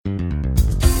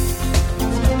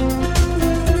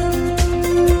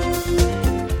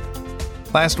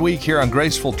Last week here on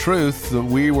Graceful Truth,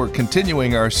 we were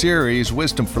continuing our series,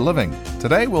 Wisdom for Living.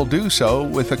 Today we'll do so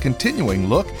with a continuing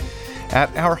look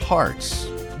at our hearts.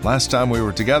 Last time we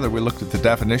were together, we looked at the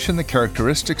definition, the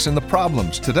characteristics, and the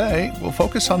problems. Today, we'll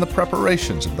focus on the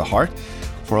preparations of the heart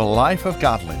for a life of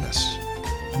godliness.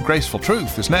 Graceful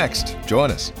Truth is next.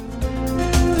 Join us.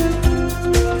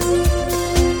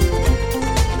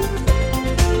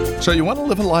 So you want to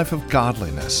live a life of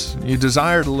godliness. You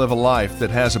desire to live a life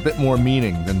that has a bit more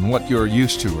meaning than what you're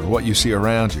used to or what you see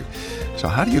around you. So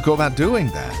how do you go about doing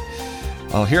that?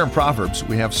 Well, here in Proverbs,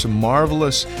 we have some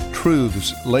marvelous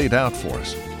truths laid out for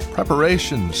us.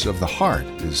 Preparations of the Heart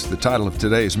is the title of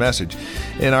today's message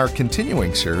in our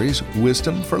continuing series,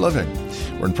 Wisdom for Living.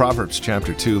 We're in Proverbs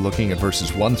chapter 2, looking at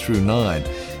verses 1 through 9,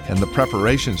 and the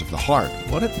preparations of the heart,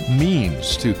 what it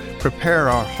means to prepare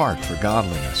our heart for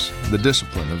godliness, the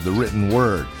discipline of the written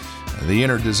word, the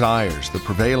inner desires, the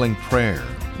prevailing prayer,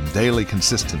 and daily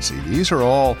consistency. These are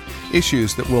all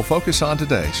issues that we'll focus on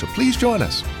today, so please join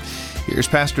us. Here's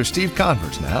Pastor Steve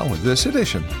Converse now with this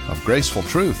edition of Graceful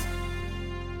Truth.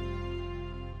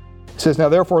 It says, "Now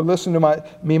therefore listen to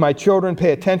me, my children,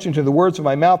 pay attention to the words of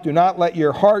my mouth. Do not let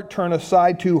your heart turn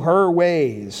aside to her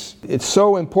ways." It's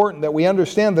so important that we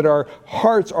understand that our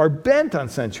hearts are bent on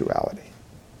sensuality.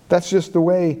 That's just the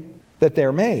way that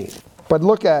they're made. But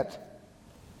look at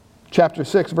chapter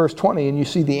 6, verse 20, and you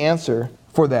see the answer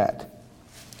for that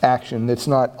action that's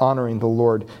not honoring the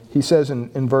Lord. He says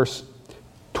in verse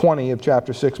 20 of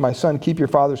chapter 6, "My son, keep your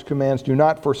father's commands. Do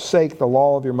not forsake the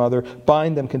law of your mother.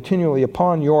 Bind them continually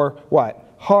upon your," what?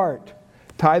 "Heart.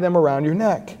 Tie them around your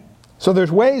neck." So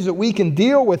there's ways that we can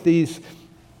deal with these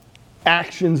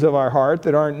actions of our heart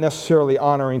that aren't necessarily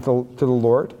honoring to the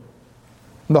Lord.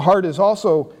 The heart is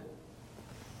also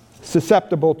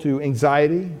susceptible to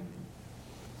anxiety,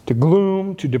 to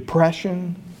gloom, to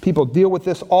depression. People deal with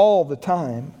this all the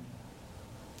time.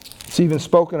 It's even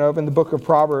spoken of in the book of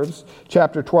Proverbs,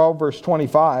 chapter 12, verse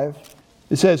 25.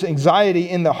 It says, "Anxiety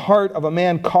in the heart of a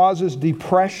man causes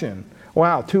depression."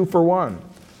 Wow, 2 for 1.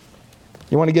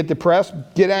 You want to get depressed?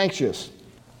 Get anxious.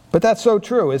 But that's so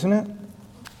true, isn't it?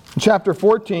 In chapter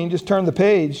 14, just turn the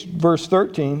page, verse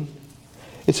 13.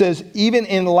 It says, "Even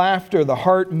in laughter the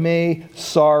heart may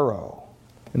sorrow,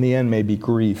 and the end may be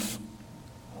grief."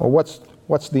 Well,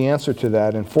 what's the answer to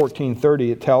that? In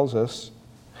 14:30 it tells us,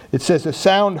 it says, "A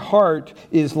sound heart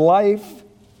is life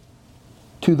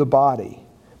to the body,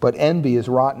 but envy is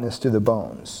rottenness to the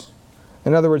bones."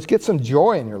 In other words, get some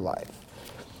joy in your life.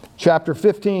 Chapter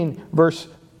 15, verse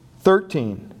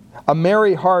 13. "A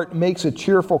merry heart makes a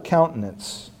cheerful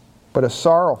countenance, but a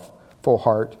sorrowful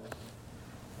heart,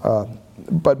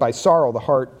 but by sorrow of the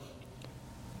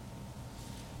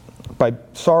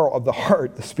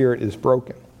heart, the spirit is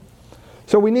broken."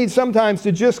 So we need sometimes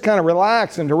to just kind of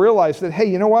relax and to realize that, hey,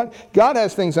 you know what? God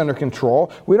has things under control.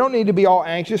 We don't need to be all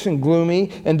anxious and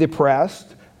gloomy and depressed.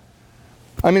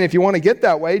 I mean, if you want to get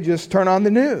that way, just turn on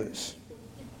the news.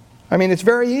 I mean, it's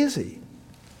very easy.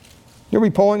 You'll be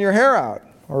pulling your hair out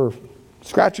or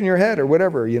scratching your head or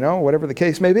whatever, whatever the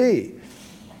case may be.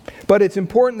 But it's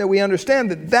important that we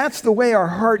understand that that's the way our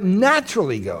heart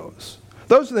naturally goes.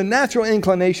 Those are the natural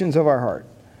inclinations of our heart.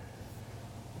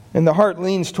 And the heart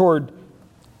leans toward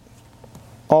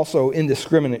also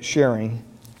indiscriminate sharing.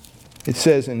 It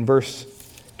says in verse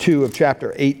 2 of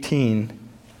chapter 18,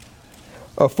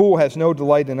 "A fool has no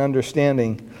delight in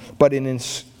understanding, but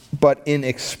in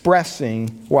expressing,"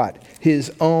 what?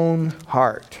 "His own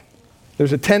heart."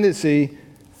 There's a tendency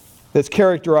that's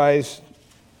characterized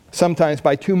sometimes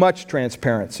by too much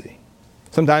transparency.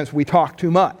 Sometimes we talk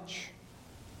too much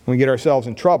and we get ourselves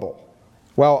in trouble.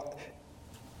 Well,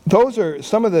 those are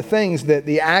some of the things that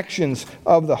the actions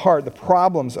of the heart, the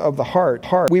problems of the heart.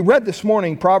 We read this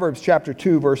morning Proverbs chapter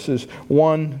 2, verses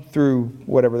 1 through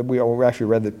whatever. We actually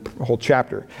read the whole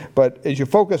chapter. But as you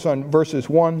focus on verses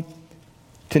 1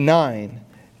 to 9,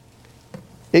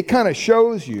 it kind of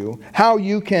shows you how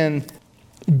you can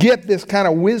get this kind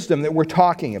of wisdom that we're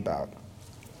talking about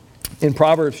in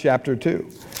Proverbs chapter 2.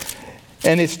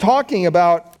 And it's talking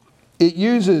about, it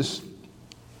uses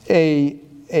a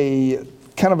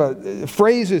kind of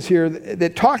phrases here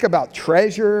that talk about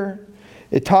treasure.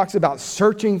 It talks about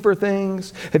searching for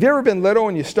things. Have you ever been little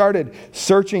and you started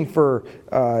searching for,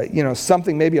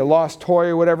 something, maybe a lost toy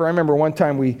or whatever? I remember one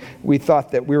time we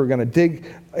thought that we were going to dig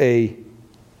a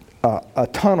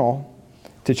tunnel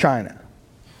to China.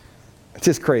 It's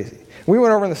just crazy. We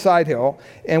went over on the side hill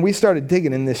and we started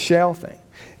digging in this shale thing.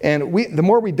 And the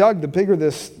more we dug, the bigger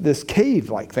this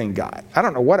cave-like thing got. I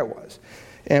don't know what it was.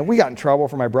 And we got in trouble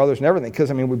for my brothers and everything because,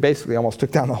 we basically almost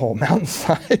took down the whole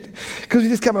mountainside because we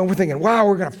just kept on thinking, wow,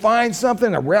 we're going to find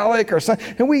something, a relic or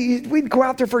something. And we'd go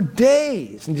out there for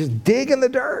days and just dig in the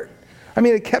dirt.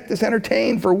 It kept us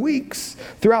entertained for weeks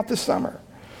throughout the summer.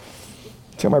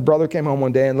 So my brother came home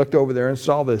one day and looked over there and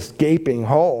saw this gaping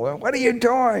hole. What are you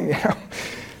doing?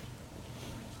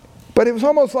 But it was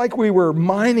almost like we were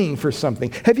mining for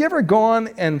something. Have you ever gone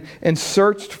and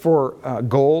searched for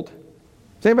gold?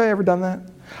 Has anybody ever done that?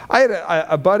 I had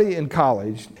a buddy in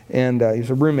college, and he was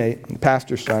a roommate, the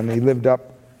pastor's son. He lived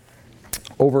up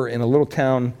over in a little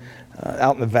town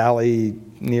out in the valley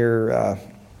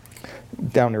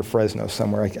down near Fresno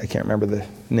somewhere. I can't remember the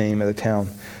name of the town.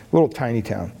 Little tiny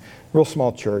town, real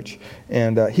small church.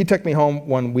 And he took me home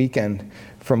one weekend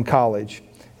from college,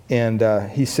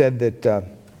 and he said that,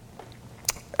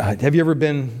 have you ever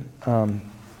been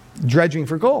dredging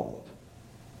for gold?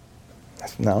 I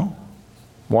said, no.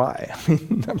 Why?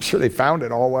 I'm sure they found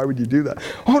it all. Why would you do that?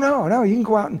 Oh, no, you can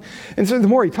go out. And so the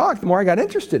more he talked, the more I got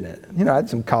interested in it. I had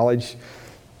some college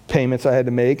payments I had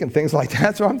to make and things like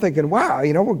that. So I'm thinking, wow,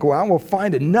 we'll go out and we'll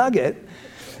find a nugget.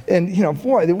 And,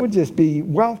 boy, it would just be,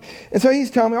 well. And so he's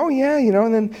telling me, oh, yeah,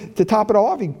 and then to top it all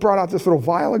off, he brought out this little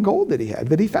vial of gold that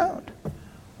he found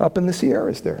up in the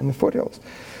Sierras there, in the foothills.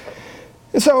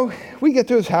 And so we get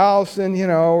to his house, and,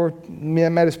 I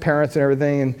met his parents and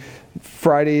everything, and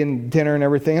Friday and dinner and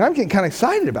everything, and I'm getting kind of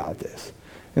excited about this.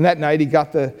 And that night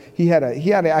he had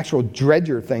an actual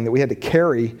dredger thing that we had to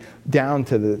carry down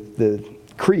to the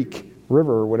creek,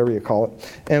 river, or whatever you call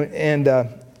it. And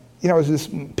it was this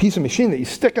piece of machine that you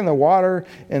stick in the water,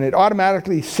 and it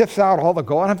automatically sifts out all the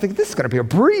gold. And I'm thinking, this is going to be a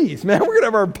breeze, man. We're going to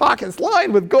have our pockets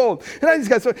lined with gold.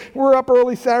 And we're up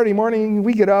early Saturday morning.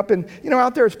 We get up, and,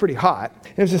 out there it's pretty hot.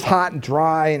 And it was just hot and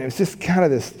dry, and it was just kind of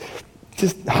this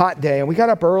just hot day. And we got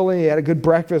up early, had a good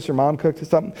breakfast, or Mom cooked us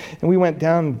something, and we went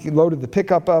down and loaded the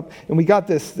pickup up, and we got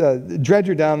this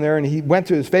dredger down there, and he went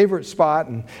to his favorite spot,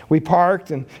 and we parked,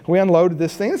 and we unloaded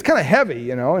this thing. It's kind of heavy,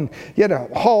 and you had to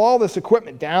haul all this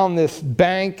equipment down this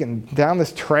bank and down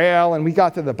this trail, and we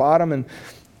got to the bottom,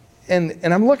 and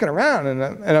I'm looking around, and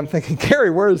I'm thinking,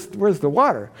 Gary, where's the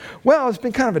water? Well, it's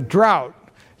been kind of a drought.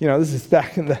 This is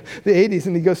back in the 80s,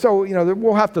 and he goes, so,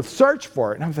 we'll have to search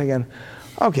for it. And I'm thinking,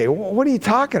 okay, what are you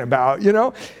talking about,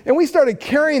 And we started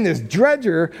carrying this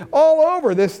dredger all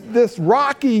over this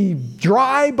rocky,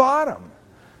 dry bottom.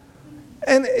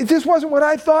 And it just wasn't what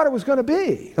I thought it was going to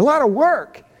be. A lot of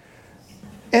work.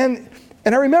 And I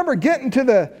remember getting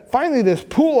to finally this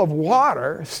pool of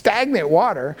water, stagnant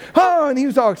water. Oh, and he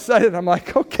was all excited. I'm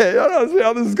like, okay, I don't see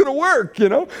how this is going to work,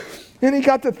 And he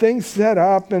got the thing set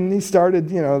up, and he started,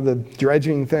 the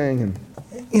dredging thing,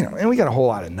 and we got a whole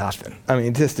lot of nothing.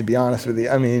 Just to be honest with you,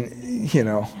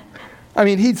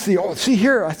 he'd see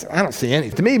here, I don't see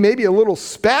anything. To me, maybe a little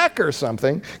speck or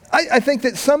something. I think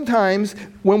that sometimes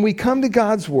when we come to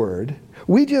God's Word,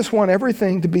 we just want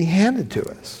everything to be handed to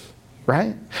us,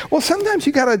 right? Well, sometimes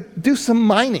you got to do some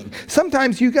mining.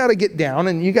 Sometimes you got to get down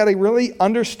and you got to really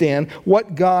understand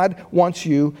what God wants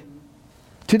you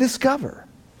to discover.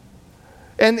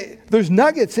 And there's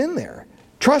nuggets in there.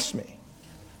 Trust me.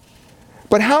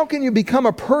 But how can you become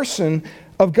a person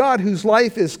of God whose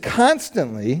life is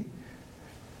constantly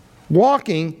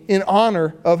walking in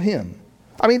honor of Him?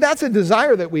 That's a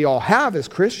desire that we all have as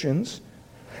Christians.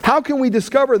 How can we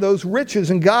discover those riches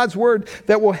in God's Word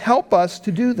that will help us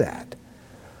to do that?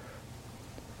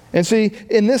 And see,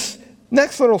 in this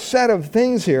next little set of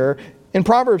things here, in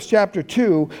Proverbs chapter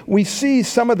 2, we see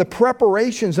some of the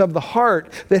preparations of the heart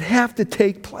that have to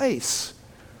take place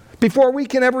before we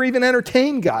can ever even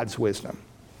entertain God's wisdom.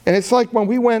 And it's like when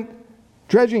we went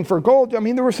dredging for gold,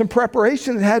 there was some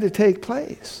preparation that had to take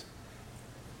place.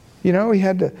 We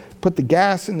had to put the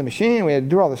gas in the machine, we had to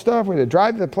do all the stuff, we had to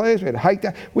drive to the place, we had to hike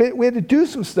down, we had to do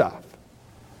some stuff.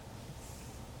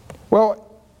 Well,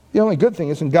 the only good thing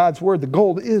is in God's Word, the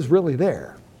gold is really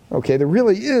there. Okay, there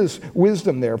really is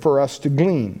wisdom there for us to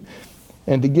glean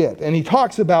and to get. And he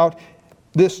talks about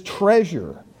this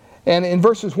treasure. And in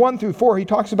verses 1 through 4, he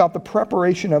talks about the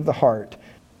preparation of the heart.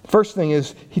 First thing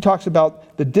is, he talks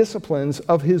about the disciplines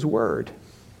of his word.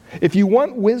 If you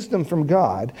want wisdom from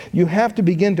God, you have to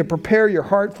begin to prepare your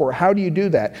heart for it. How do you do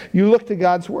that? You look to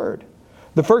God's word.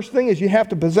 The first thing is you have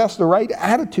to possess the right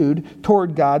attitude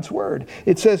toward God's word.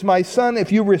 It says, my son, if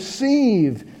you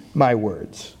receive my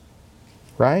words,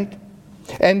 right?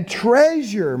 And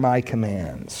treasure my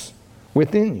commands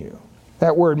within you.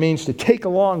 That word means to take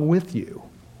along with you,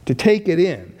 to take it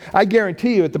in. I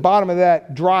guarantee you at the bottom of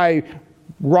that dry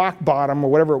rock bottom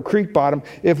or whatever, creek bottom,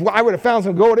 if I would have found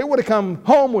some gold, it would have come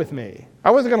home with me.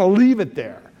 I wasn't going to leave it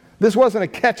there. This wasn't a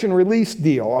catch and release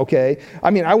deal, okay? I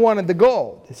mean, I wanted the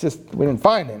gold. It's just we didn't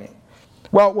find any.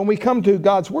 Well, when we come to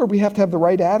God's Word, we have to have the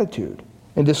right attitude.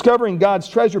 And discovering God's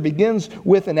treasure begins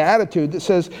with an attitude that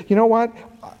says, you know what?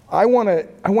 I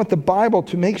want the Bible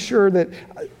to make sure that,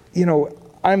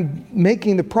 I'm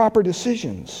making the proper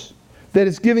decisions, that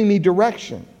it's giving me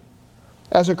direction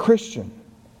as a Christian.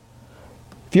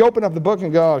 If you open up the book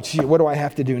and go, oh, gee, what do I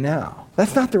have to do now?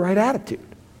 That's not the right attitude.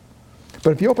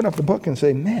 But if you open up the book and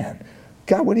say, man,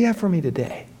 God, what do you have for me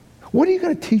today? What are you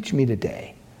going to teach me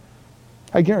today?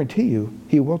 I guarantee you,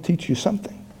 He will teach you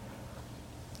something.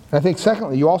 And I think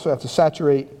secondly, you also have to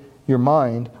saturate your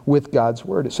mind with God's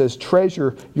Word. It says,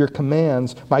 treasure your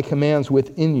commands, my commands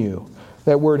within you.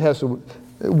 That word has a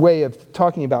way of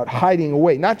talking about hiding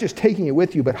away, not just taking it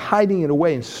with you, but hiding it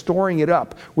away and storing it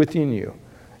up within you.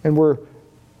 And we're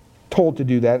told to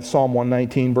do that. Psalm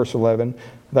 119, verse 11,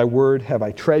 thy word have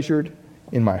I treasured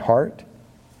in my heart.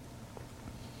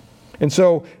 And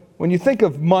so when you think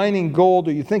of mining gold,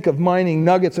 or you think of mining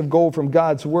nuggets of gold from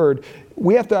God's Word,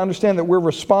 we have to understand that we're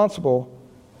responsible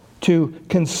to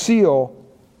conceal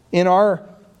in our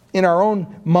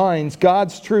own minds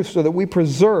God's truth so that we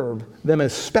preserve them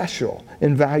as special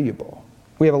and valuable.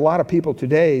 We have a lot of people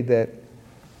today that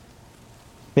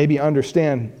maybe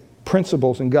understand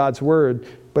principles in God's Word,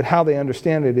 but how they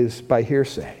understand it is by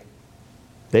hearsay.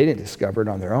 They didn't discover it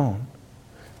on their own.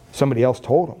 Somebody else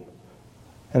told them.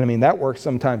 And I mean, that works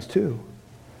sometimes too.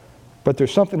 But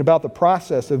there's something about the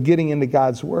process of getting into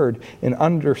God's Word and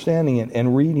understanding it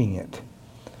and reading it.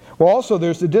 Well, also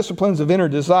there's the disciplines of inner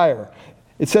desire.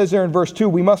 It says there in verse 2,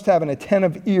 we must have an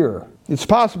attentive ear. It's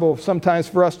possible sometimes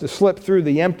for us to slip through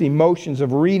the empty motions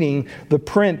of reading the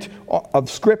print of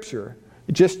Scripture,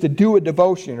 just to do a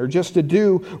devotion or just to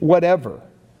do whatever.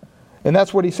 And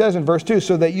that's what he says in verse 2,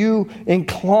 so that you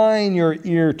incline your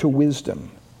ear to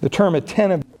wisdom. The term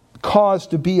attentive, cause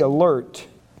to be alert,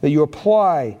 that you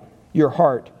apply your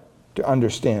heart to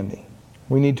understanding.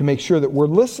 We need to make sure that we're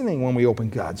listening when we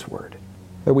open God's Word,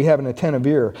 that we have an attentive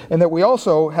ear, and that we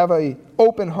also have an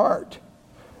open heart.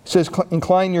 It says,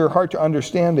 incline your heart to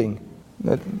understanding.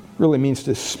 That really means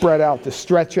to spread out, to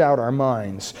stretch out our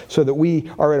minds so that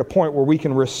we are at a point where we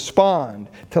can respond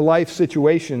to life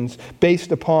situations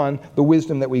based upon the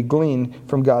wisdom that we glean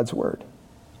from God's Word.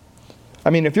 I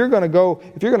mean, if you're going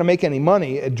to make any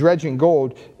money at dredging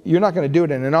gold, you're not going to do it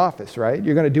in an office, right?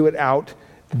 You're going to do it out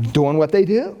doing what they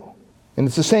do. And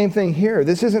it's the same thing here.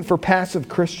 This isn't for passive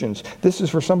Christians. This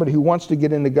is for somebody who wants to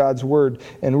get into God's Word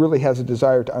and really has a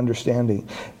desire to understand it.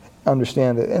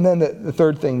 And then the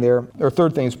third thing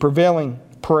is prevailing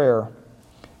prayer.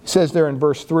 He says there in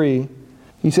verse 3,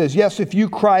 he says, yes, if you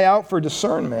cry out for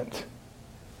discernment.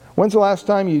 When's the last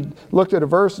time you looked at a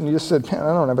verse and you just said, man,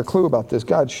 I don't have a clue about this.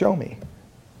 God, show me.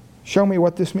 Show me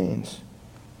what this means.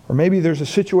 Or maybe there's a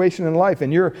situation in life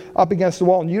and you're up against the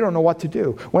wall and you don't know what to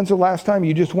do. When's the last time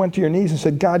you just went to your knees and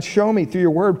said, God, show me through your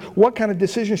Word, what kind of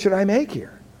decision should I make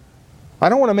here? I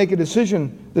don't want to make a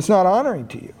decision that's not honoring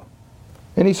to you.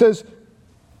 And he says,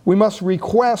 we must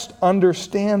request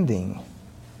understanding.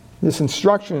 This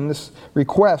instruction, this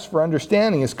request for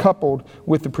understanding is coupled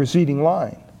with the preceding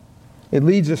line. It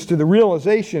leads us to the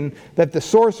realization that the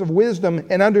source of wisdom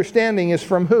and understanding is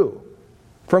from who?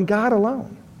 From God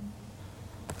alone.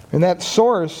 And that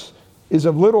source is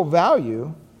of little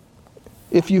value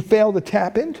if you fail to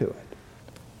tap into it.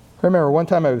 I remember one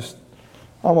time I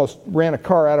almost ran a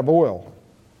car out of oil.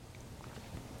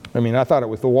 I mean, I thought it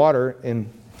was the water, and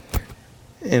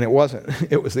it wasn't.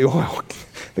 It was the oil.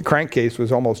 The crankcase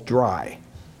was almost dry.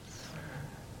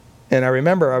 And I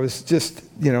remember I was just,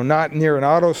 not near an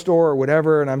auto store or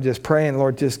whatever, and I'm just praying,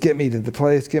 Lord, just get me to the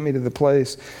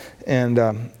place,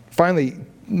 And finally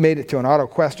made it to an Auto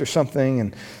Quest or something,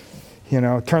 and,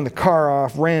 turned the car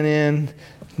off, ran in,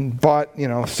 and bought,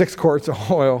 6 quarts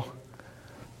of oil,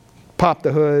 popped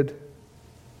the hood,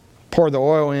 poured the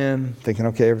oil in, thinking,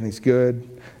 okay, everything's good.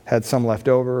 Had some left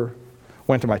over,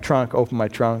 went to my trunk, opened my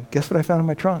trunk. Guess what I found in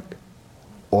my trunk?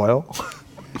 Oil.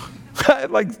 I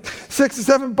had like 6 or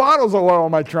 7 bottles of oil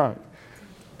in my trunk.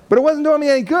 But it wasn't doing me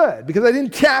any good because I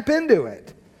didn't tap into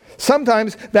it.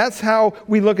 Sometimes that's how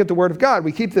we look at the Word of God.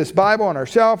 We keep this Bible on our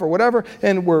shelf or whatever,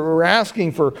 and we're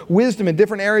asking for wisdom in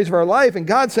different areas of our life, and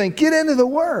God's saying, get into the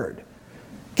Word.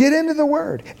 Get into the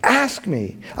Word. Ask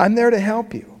me. I'm there to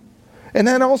help you. And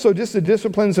then also just the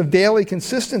disciplines of daily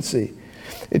consistency.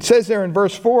 It says there in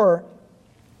verse 4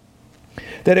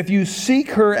 that if you seek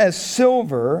her as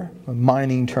silver, a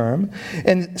mining term,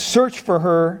 and search for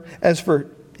her as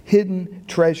for hidden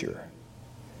treasure.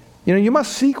 You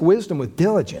must seek wisdom with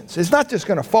diligence. It's not just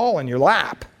going to fall in your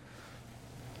lap.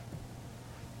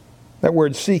 That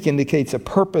word seek indicates a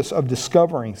purpose of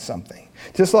discovering something.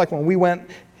 Just like when we went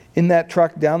in that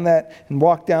truck down that and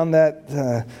walked down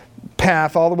that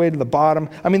path all the way to the bottom.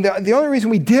 I mean, the only reason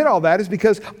we did all that is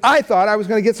because I thought I was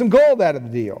going to get some gold out of the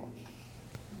deal.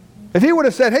 If he would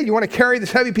have said, hey, you want to carry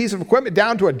this heavy piece of equipment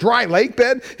down to a dry lake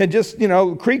bed and just,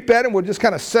 creek bed, and we'll just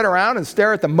kind of sit around and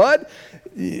stare at the mud,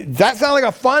 that sound like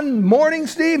a fun morning,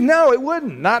 Steve? No, it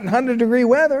wouldn't. Not in 100-degree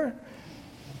weather.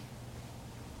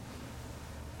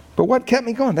 But what kept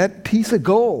me going? That piece of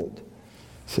gold.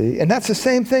 See? And that's the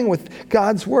same thing with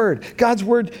God's Word. God's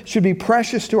Word should be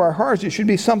precious to our hearts. It should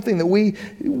be something that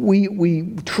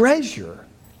we treasure.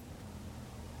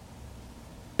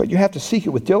 But you have to seek it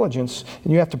with diligence,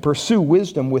 and you have to pursue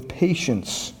wisdom with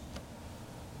patience.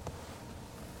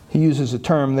 He uses a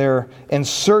term there, and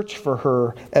search for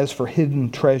her as for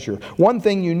hidden treasure. One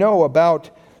thing you know about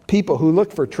people who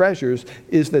look for treasures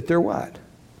is that they're what?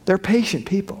 They're patient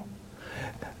people.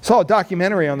 I saw a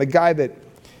documentary on the guy that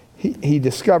he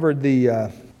discovered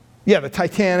the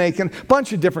Titanic and a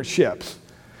bunch of different ships.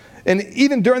 And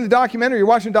even during the documentary, you're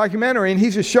watching the documentary, and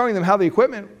he's just showing them how the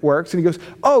equipment works. And he goes,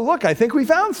 oh, look, I think we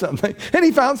found something. And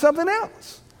he found something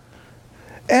else.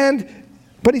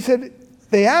 But he said,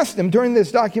 they asked him during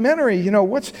this documentary,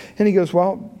 and he goes,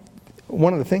 well,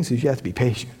 one of the things is you have to be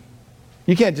patient.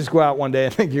 You can't just go out one day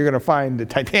and think you're going to find the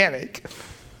Titanic.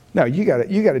 No, you got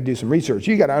to do some research.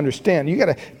 You got to understand. You got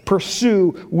to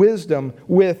pursue wisdom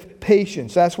with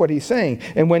patience. That's what he's saying.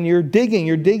 And when you're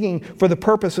digging for the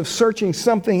purpose of searching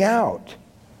something out.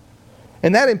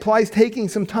 And that implies taking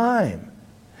some time.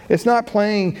 It's not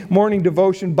playing morning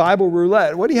devotion Bible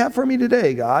roulette. What do you have for me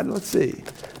today, God? Let's see.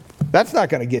 That's not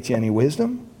going to get you any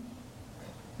wisdom.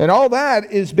 And all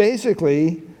that is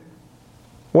basically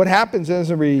what happens as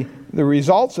the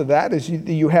results of that is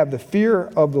you have the fear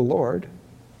of the Lord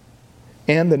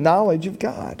and the knowledge of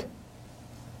God.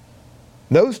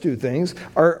 Those two things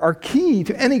are key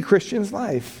to any Christian's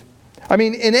life. I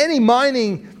mean, in any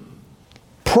mining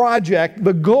project,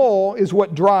 the goal is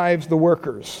what drives the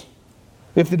workers.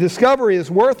 If the discovery is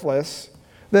worthless,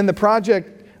 then the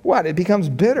project, it becomes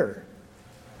bitter.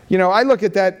 I look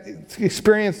at that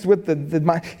experience with I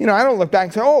don't look back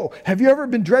and say, oh, have you ever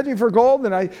been dredging for gold?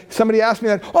 And somebody asked me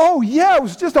that, oh, yeah, it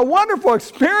was just a wonderful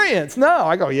experience. No,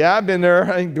 I go, yeah, I've been there.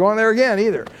 I ain't going there again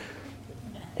either.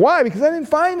 Why? Because I didn't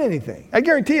find anything. I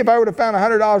guarantee if I would have found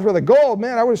 $100 worth of gold,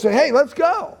 man, I would have said, hey, let's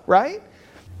go, right?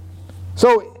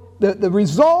 So the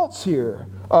results here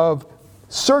of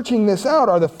searching this out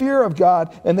are the fear of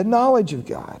God and the knowledge of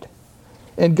God.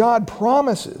 And God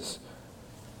promises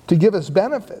to give us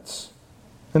benefits.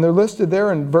 And they're listed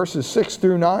there in verses 6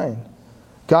 through 9.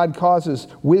 God causes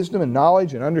wisdom and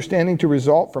knowledge and understanding to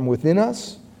result from within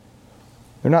us.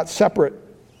 They're not separate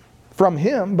from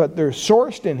Him, but they're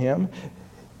sourced in Him.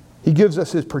 He gives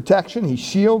us His protection. He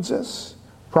shields us.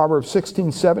 Proverbs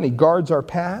 16:7, He guards our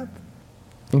path.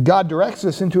 And God directs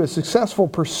us into a successful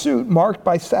pursuit marked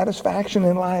by satisfaction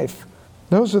in life.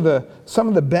 Those are some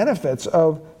of the benefits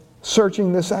of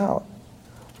searching this out.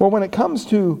 Well, when it comes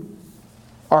to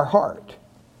our heart,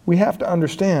 we have to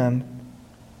understand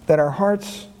that our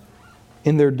hearts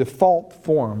in their default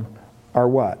form are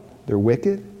what? They're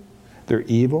wicked, they're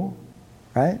evil,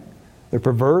 right? They're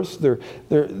perverse, they're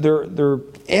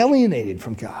alienated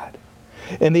from God.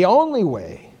 And the only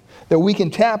way that we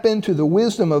can tap into the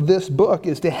wisdom of this book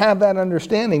is to have that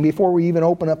understanding before we even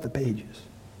open up the pages.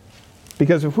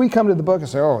 Because if we come to the book and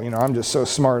say, oh, I'm just so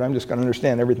smart, I'm just going to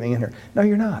understand everything in here. No,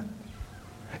 you're not.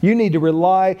 You need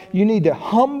to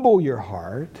humble your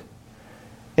heart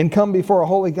and come before a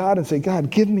holy God and say, God,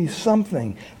 give me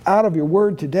something out of your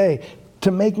word today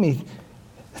to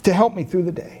help me through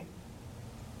the day.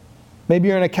 Maybe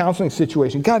you're in a counseling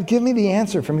situation. God, give me the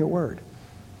answer from your word.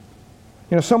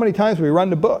 So many times we run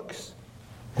to books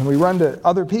and we run to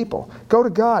other people. Go to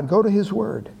God, go to His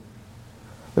word.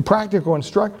 The practical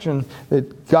instruction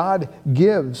that God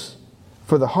gives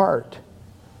for the heart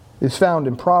is found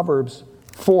in Proverbs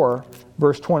 4,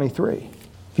 verse 23.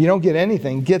 If you don't get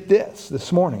anything, get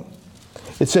this morning.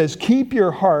 It says, keep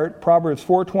your heart, Proverbs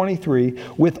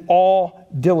 4:23, with all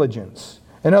diligence.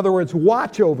 In other words,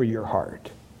 watch over your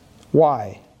heart.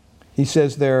 Why? He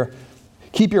says there,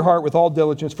 keep your heart with all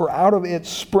diligence, for out of it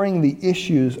spring the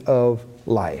issues of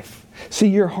life. See,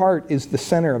 your heart is the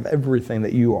center of everything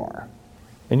that you are.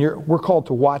 And we're called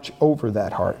to watch over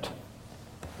that heart.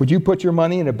 Would you put your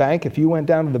money in a bank if you went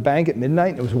down to the bank at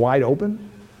midnight and it was wide open?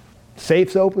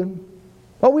 Safe's open?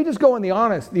 Well, we just go in the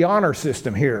honor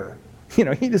system here.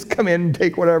 You just come in and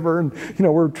take whatever, and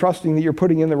we're trusting that you're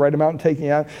putting in the right amount and taking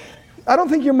it out. I don't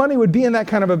think your money would be in that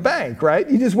kind of a bank, right?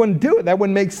 You just wouldn't do it. That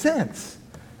wouldn't make sense.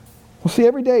 Well, see,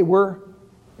 every day we're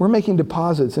we're making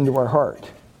deposits into our heart.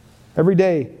 Every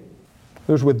day,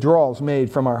 there's withdrawals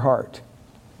made from our heart.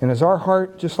 And is our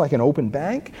heart just like an open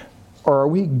bank? Or are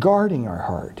we guarding our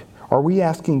heart? Are we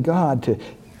asking God to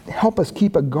help us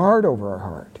keep a guard over our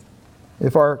heart?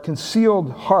 If our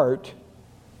concealed heart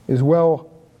is well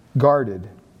guarded,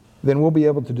 then we'll be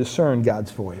able to discern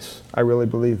God's voice. I really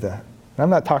believe that.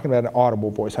 I'm not talking about an audible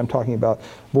voice. I'm talking about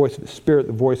the voice of the Spirit,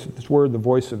 the voice of His Word, the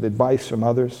voice of advice from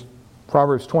others.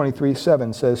 Proverbs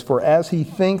 23:7 says, "For as he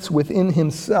thinks within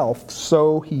himself,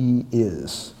 so he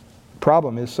is." The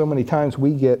problem is so many times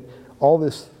we get all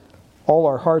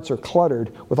our hearts are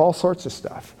cluttered with all sorts of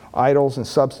stuff. Idols and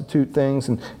substitute things,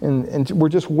 and we're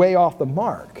just way off the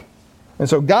mark. And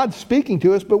so God's speaking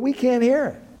to us, but we can't hear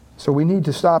it. So we need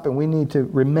to stop and we need to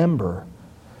remember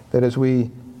that as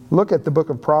we look at the book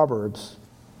of Proverbs,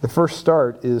 the first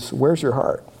start is, where's your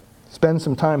heart? Spend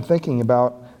some time thinking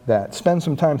about that. Spend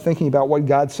some time thinking about what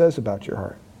God says about your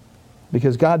heart.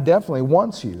 Because God definitely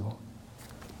wants you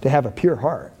to have a pure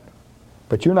heart.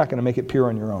 But you're not going to make it pure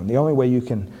on your own. The only way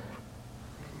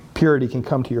purity can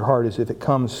come to your heart is if it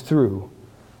comes through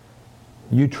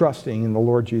you trusting in the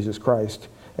Lord Jesus Christ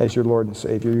as your Lord and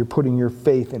Savior. You're putting your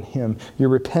faith in Him. You're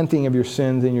repenting of your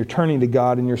sins and you're turning to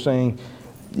God and you're saying,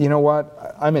 you know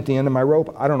what? I'm at the end of my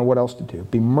rope. I don't know what else to do.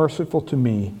 Be merciful to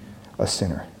me, a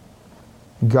sinner.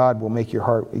 God will make your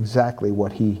heart exactly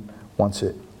what He wants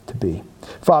it to be.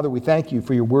 Father, we thank You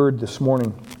for Your word this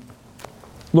morning.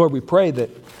 Lord, we pray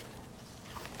that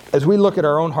as we look at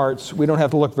our own hearts, we don't have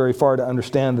to look very far to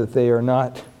understand that they are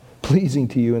not pleasing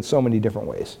to You in so many different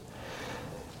ways.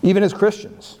 Even as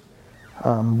Christians,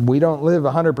 we don't live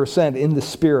 100% in the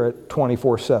Spirit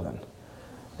 24/7.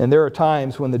 And there are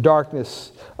times when the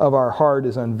darkness of our heart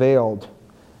is unveiled.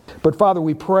 But Father,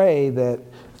 we pray that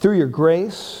through Your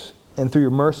grace and through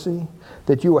Your mercy,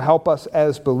 that You will help us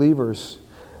as believers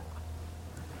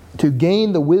to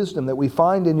gain the wisdom that we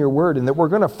find in Your word and that we're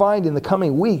going to find in the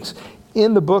coming weeks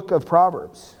in the book of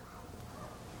Proverbs.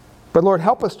 But Lord,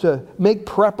 help us to make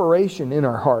preparation in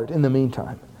our heart in the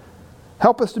meantime.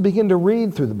 Help us to begin to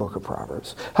read through the book of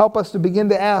Proverbs. Help us to begin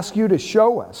to ask You to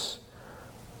show us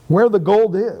where the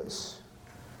gold is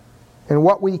and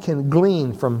what we can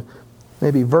glean from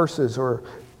maybe verses or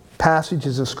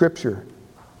passages of Scripture.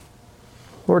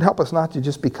 Lord, help us not to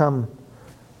just become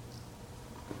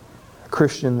a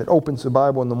Christian that opens the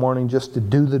Bible in the morning just to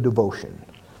do the devotion,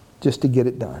 just to get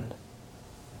it done.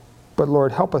 But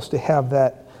Lord, help us to have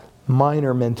that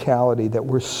minor mentality that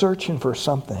we're searching for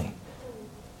something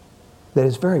that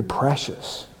is very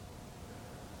precious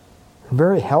and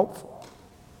very helpful.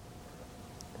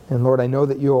 And Lord, I know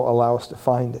that You'll allow us to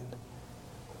find it.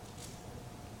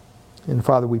 And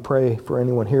Father, we pray for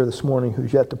anyone here this morning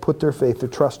who's yet to put their faith, their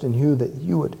trust in You, that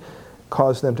You would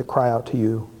cause them to cry out to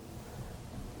You.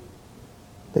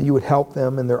 That You would help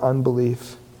them in their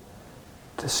unbelief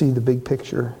to see the big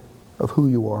picture of who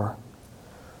You are.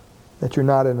 That You're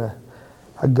not a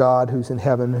God who's in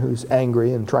heaven who's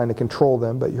angry and trying to control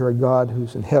them, but You're a God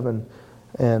who's in heaven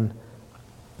and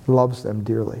loves them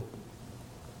dearly.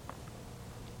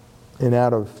 And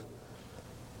out of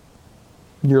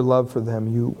Your love for them,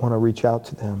 You want to reach out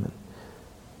to them and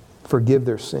forgive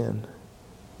their sin,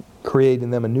 create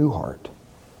in them a new heart.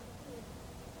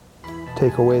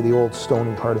 Take away the old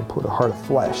stony heart and put a heart of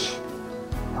flesh,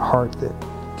 a heart that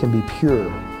can be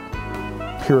pure,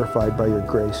 purified by Your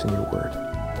grace and Your word.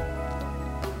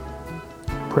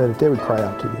 Pray that they would cry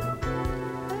out to You.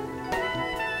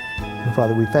 And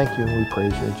Father, we thank You and we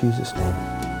praise You in Jesus' name.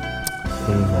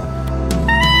 Amen.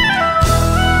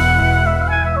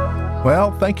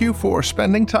 Well, thank you for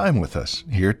spending time with us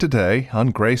here today on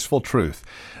Graceful Truth,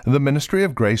 the ministry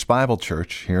of Grace Bible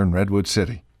Church here in Redwood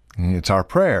City. It's our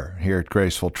prayer here at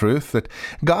Graceful Truth that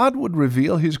God would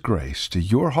reveal His grace to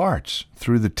your hearts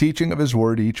through the teaching of His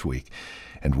Word each week.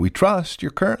 And we trust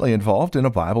you're currently involved in a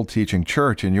Bible teaching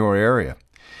church in your area.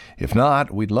 If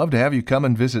not, we'd love to have you come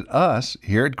and visit us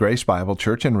here at Grace Bible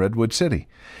Church in Redwood City.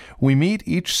 We meet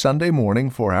each Sunday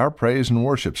morning for our praise and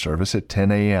worship service at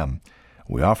 10 a.m.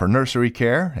 We offer nursery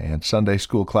care and Sunday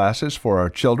school classes for our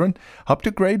children up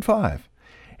to grade 5.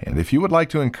 And if you would like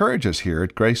to encourage us here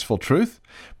at Graceful Truth,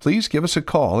 please give us a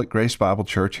call at Grace Bible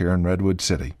Church here in Redwood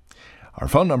City. Our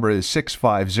phone number is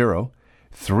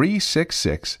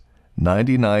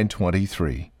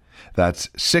 650-366-9923. That's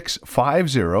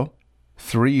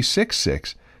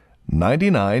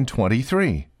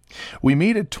 650-366-9923. We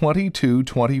meet at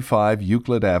 2225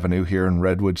 Euclid Avenue here in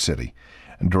Redwood City.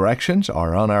 Directions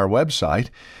are on our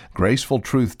website,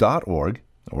 gracefultruth.org,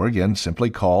 or again, simply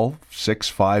call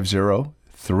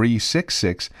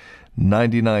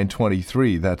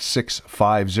 650-366-9923. That's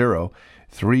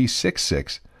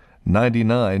 650-366-9923.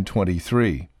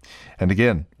 9923. And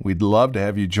again, we'd love to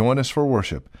have you join us for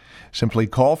worship. Simply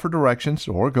call for directions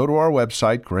or go to our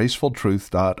website,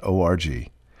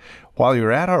 gracefultruth.org. While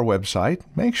you're at our website,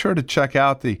 make sure to check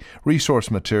out the resource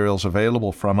materials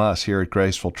available from us here at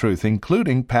Graceful Truth,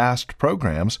 including past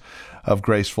programs of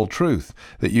Graceful Truth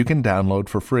that you can download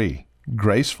for free.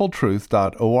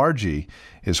 gracefultruth.org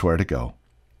is where to go.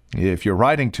 If you're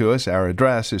writing to us, our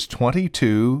address is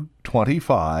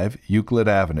 2225 Euclid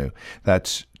Avenue.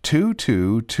 That's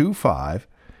 2225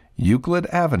 Euclid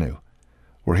Avenue.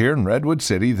 We're here in Redwood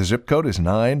City. The zip code is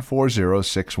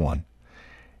 94061.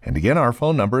 And again, our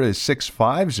phone number is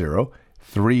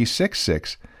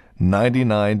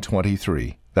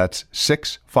 650-366-9923. That's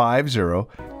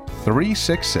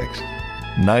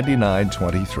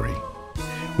 650-366-9923.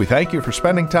 We thank you for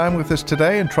spending time with us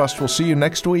today and trust we'll see you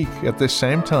next week at this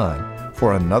same time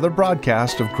for another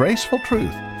broadcast of Graceful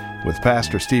Truth with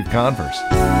Pastor Steve Converse.